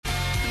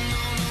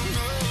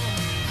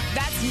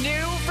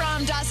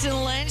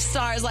Austin Lynch,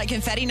 stars like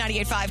confetti,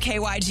 98.5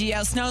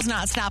 KYGO. Snow's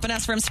not stopping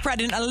us from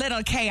spreading a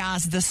little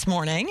chaos this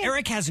morning.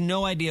 Eric has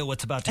no idea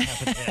what's about to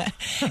happen today.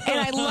 And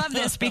I love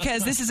this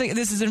because this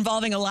is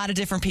involving a lot of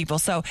different people.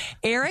 So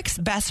Eric's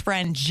best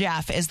friend,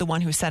 Jeff, is the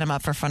one who set him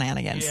up for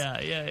shenanigans.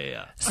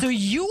 Yeah. So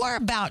you are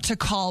about to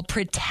call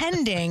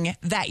pretending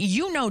that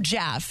you know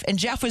Jeff, and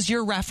Jeff was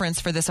your reference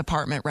for this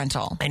apartment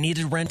rental. I need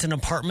to rent an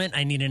apartment.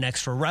 I need an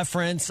extra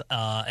reference.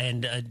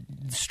 And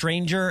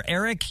stranger,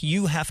 Eric,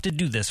 you have to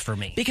do this for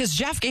me. Because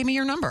Jeff gave me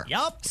your number.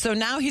 Yep. So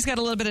now he's got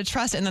a little bit of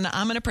trust, and then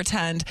I'm going to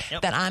pretend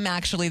that I'm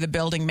actually the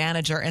building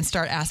manager and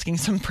start asking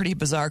some pretty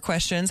bizarre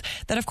questions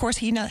that, of course,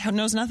 he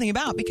knows nothing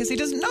about because he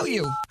doesn't know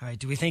you. All right,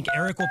 do we think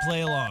Eric will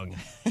play along?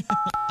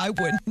 I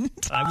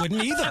wouldn't. I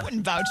wouldn't either. I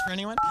wouldn't vouch for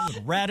anyone. I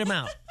would rat him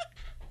out.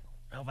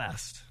 Real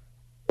fast.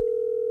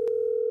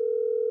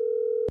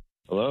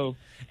 Hello?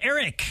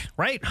 Eric,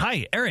 right?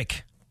 Hi,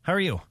 Eric. How are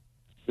you?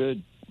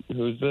 Good.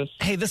 Who's this?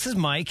 Hey, this is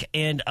Mike,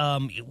 and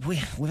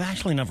we've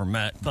actually never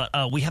met, but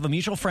we have a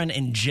mutual friend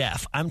in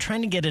Jeff. I'm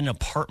trying to get an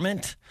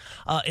apartment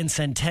in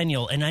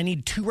Centennial, and I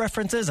need 2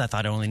 references. I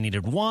thought I only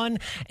needed 1,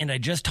 and I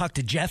just talked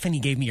to Jeff, and he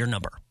gave me your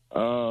number.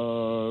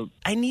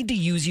 I need to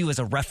use you as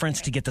a reference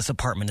to get this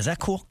apartment. Is that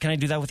cool? Can I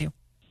do that with you?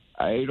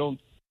 I don't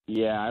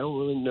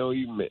really know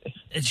you.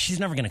 She's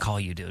never going to call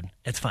you, dude.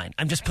 It's fine.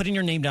 I'm just putting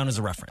your name down as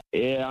a reference.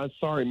 Yeah, I'm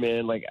sorry,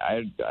 man. Like,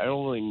 I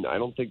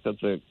don't think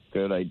that's a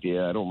good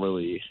idea. I don't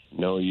really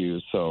know you,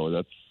 so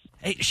that's...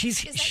 Hey,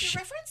 Is that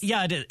your reference?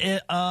 Yeah, it is.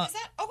 Is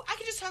that? Oh, I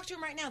could just talk to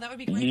him right now. That would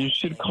be great. You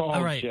should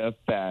call right. Jeff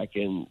back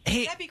and...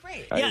 Hey, that'd be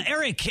great. Yeah,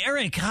 Eric,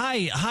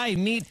 hi.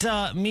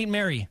 Meet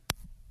Mary.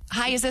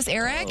 Hi, is this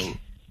Eric?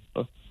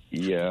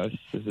 Yes,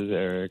 this is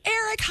Eric.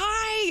 Eric,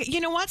 hi. You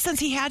know what?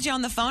 Since he had you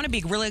on the phone, it'd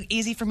be really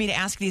easy for me to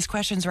ask these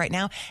questions right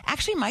now.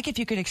 Actually, Mike, if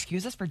you could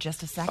excuse us for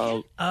just a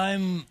second.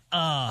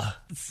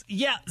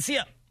 See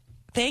ya.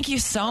 Thank you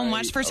so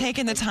much for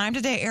taking the time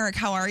today, Eric.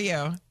 How are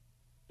you?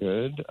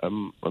 Good.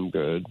 I'm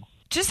good.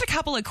 Just a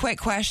couple of quick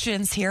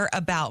questions here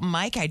about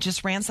Mike. I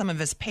just ran some of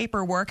his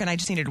paperwork, and I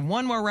just needed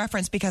one more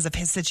reference because of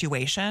his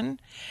situation.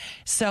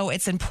 So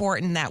it's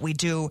important that we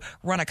do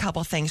run a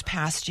couple things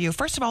past you.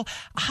 First of all,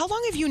 how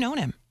long have you known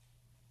him?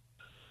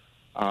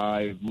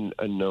 I've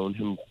known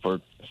him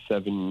for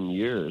 7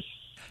 years.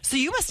 So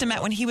you must have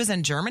met when he was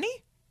in Germany?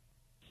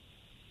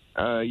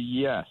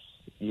 Yes.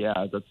 Yeah,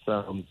 that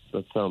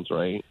sounds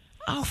right.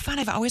 Oh, fun.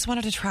 I've always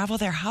wanted to travel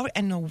there. How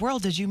in the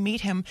world did you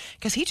meet him?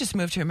 Because he just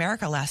moved to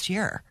America last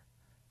year.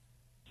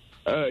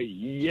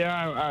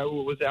 I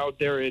was out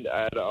there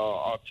at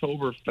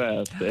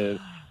Oktoberfest,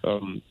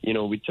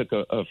 and we took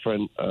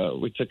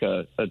we took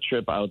a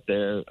trip out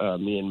there.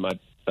 Me and my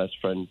best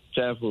friend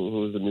Jeff,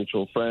 who was a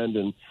mutual friend,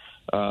 and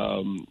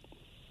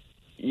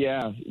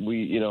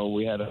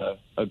we had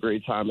a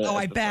great time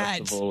at the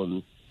festival.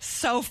 And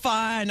so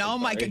fun! Oh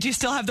my God, do you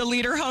still have the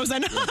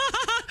lederhosen?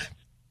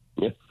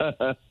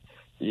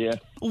 Yeah.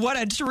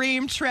 What a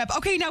dream trip.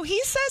 Okay, now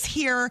he says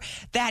here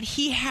that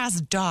he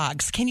has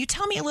dogs. Can you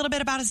tell me a little bit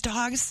about his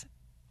dogs?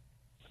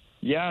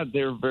 Yeah,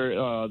 they're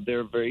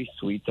very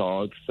sweet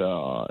dogs.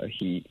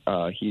 He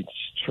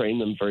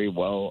trained them very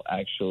well,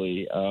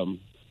 actually. I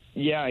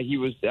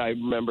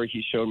remember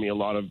he showed me a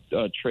lot of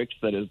tricks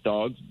that his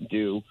dogs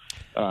do.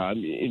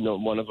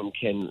 One of them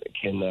can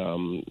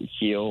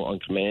heal on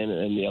command,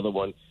 and the other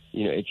one,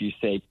 if you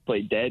say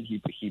play dead,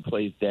 he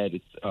plays dead.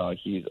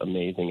 He's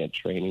amazing at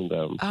training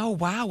them. Oh,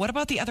 wow. What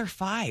about the other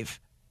 5?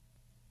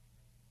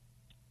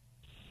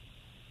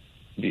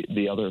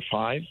 The other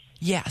 5?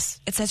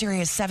 Yes. It says here he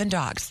has 7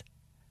 dogs.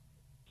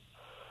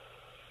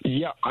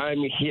 Yeah,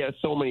 he has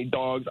so many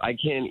dogs. I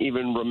can't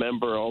even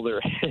remember all their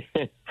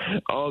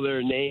all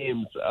their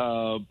names,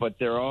 but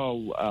they're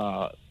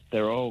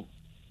all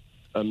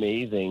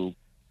amazing.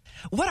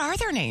 What are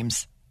their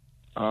names?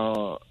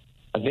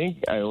 I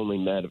think I only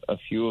met a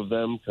few of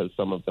them because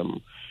some of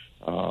them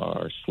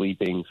are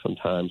sleeping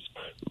sometimes.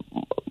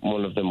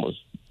 One of them was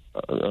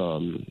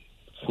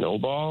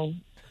Snowball,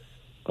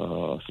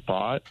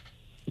 Spot.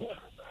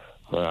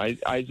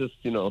 I just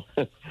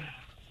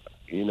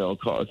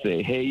call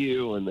say hey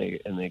you, and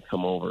they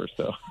come over.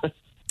 So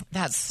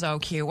that's so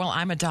cute. Well,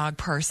 I'm a dog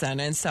person,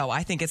 and so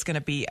I think it's going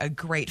to be a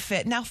great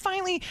fit. Now,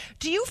 finally,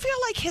 do you feel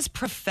like his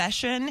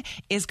profession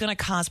is going to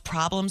cause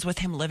problems with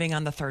him living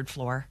on the 3rd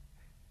floor?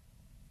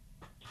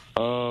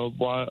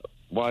 Why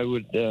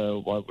would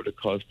it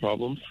cause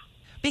problems?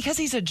 Because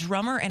he's a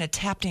drummer and a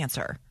tap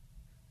dancer.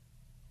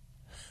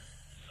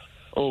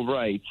 Oh,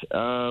 right.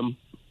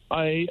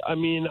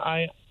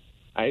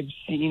 I've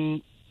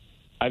seen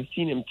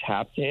him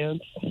tap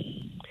dance,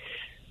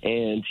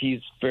 and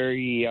he's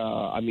very.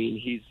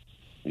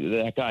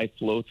 That guy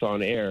floats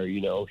on air.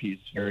 He's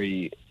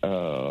very.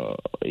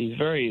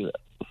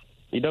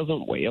 He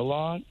doesn't weigh a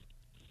lot,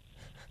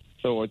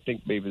 so I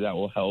think maybe that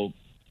will help.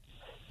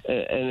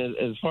 And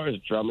as far as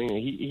drumming,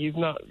 he's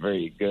not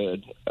very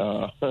good.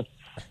 And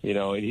he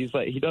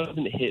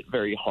doesn't hit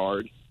very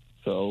hard.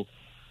 So,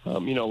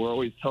 we're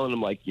always telling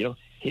him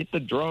hit the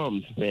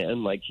drums,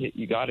 man.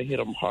 You got to hit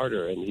them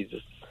harder. And he's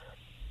just,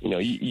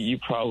 you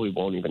probably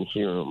won't even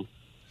hear him.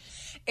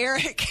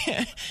 Eric,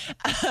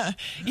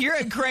 you're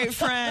a great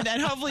friend,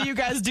 and hopefully you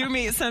guys do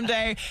meet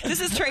someday. This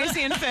is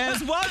Tracy and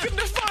Fizz. Welcome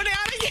to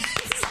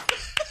Phonatics.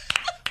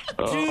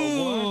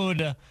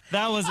 Dude,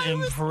 that was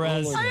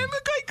impressive. I am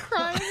like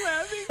crying,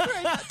 laughing.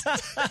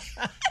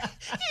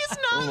 He's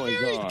not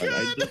very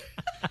good.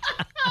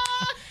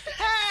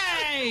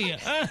 Hey!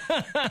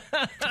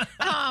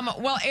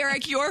 Well,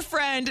 Eric, your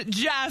friend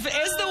Jeff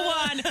is the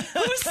one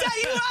who set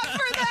you up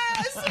for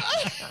this.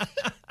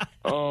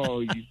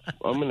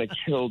 I'm going to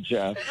kill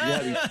Jeff.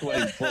 Yeah, he's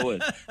sweating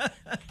bullets.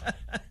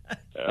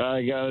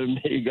 I got to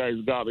admit, you guys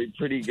got me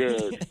pretty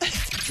good.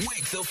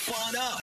 Wake the fun up.